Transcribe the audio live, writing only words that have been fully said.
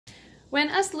When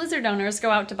us lizard owners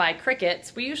go out to buy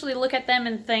crickets, we usually look at them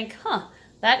and think, huh,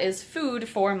 that is food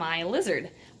for my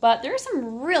lizard. But there are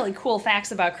some really cool facts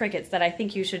about crickets that I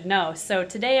think you should know, so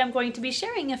today I'm going to be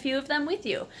sharing a few of them with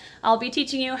you. I'll be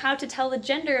teaching you how to tell the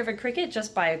gender of a cricket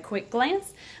just by a quick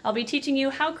glance. I'll be teaching you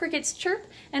how crickets chirp,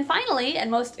 and finally,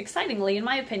 and most excitingly in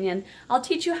my opinion, I'll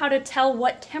teach you how to tell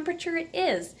what temperature it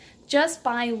is just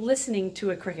by listening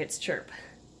to a cricket's chirp.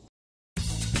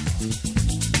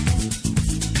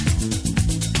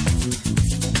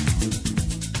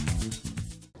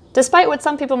 Despite what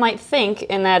some people might think,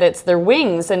 in that it's their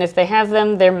wings, and if they have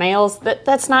them, they're males,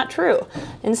 that's not true.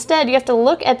 Instead, you have to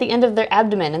look at the end of their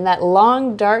abdomen, and that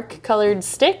long, dark-colored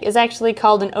stick is actually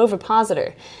called an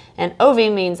ovipositor. And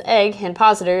ovi means egg, and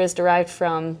positor is derived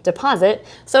from deposit,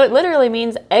 so it literally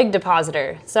means egg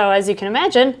depositor. So as you can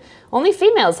imagine, only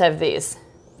females have these.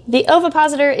 The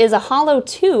ovipositor is a hollow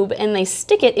tube, and they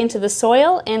stick it into the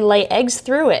soil and lay eggs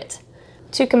through it.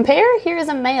 To compare, here is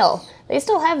a male. They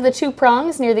still have the two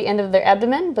prongs near the end of their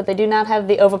abdomen, but they do not have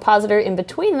the ovipositor in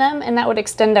between them, and that would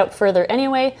extend out further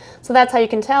anyway, so that's how you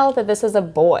can tell that this is a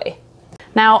boy.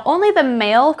 Now, only the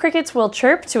male crickets will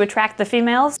chirp to attract the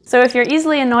females, so if you're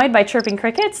easily annoyed by chirping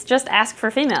crickets, just ask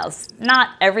for females.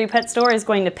 Not every pet store is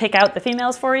going to pick out the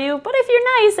females for you, but if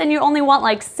you're nice and you only want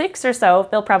like 6 or so,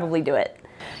 they'll probably do it.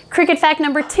 Cricket fact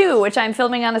number 2, which I'm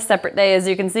filming on a separate day as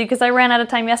you can see because I ran out of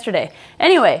time yesterday.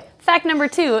 Anyway, fact number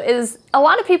 2 is a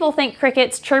lot of people think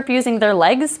crickets chirp using their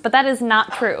legs, but that is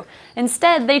not true.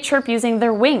 Instead, they chirp using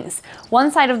their wings.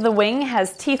 One side of the wing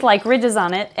has teeth-like ridges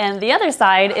on it, and the other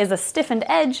side is a stiffened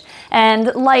edge, and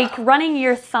like running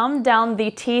your thumb down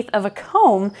the teeth of a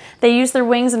comb, they use their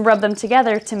wings and rub them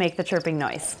together to make the chirping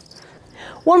noise.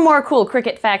 One more cool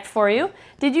cricket fact for you.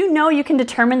 Did you know you can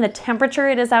determine the temperature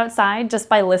it is outside just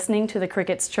by listening to the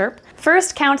crickets chirp?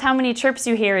 First, count how many chirps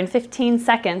you hear in 15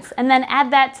 seconds, and then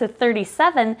add that to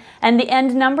 37, and the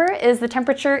end number is the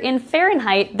temperature in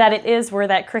Fahrenheit that it is where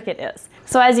that cricket is.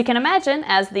 So as you can imagine,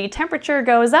 as the temperature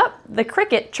goes up, the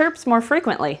cricket chirps more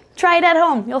frequently. Try it at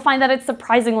home. You'll find that it's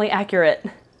surprisingly accurate.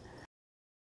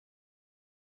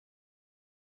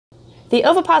 The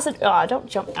ovipositor... Oh, don't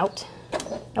jump out.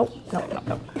 Nope, nope,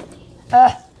 nope,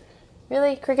 nope.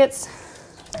 Really, crickets?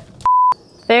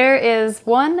 There is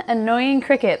one annoying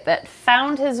cricket that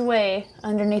found his way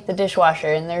underneath the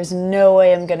dishwasher, and there's no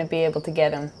way I'm gonna be able to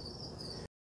get him.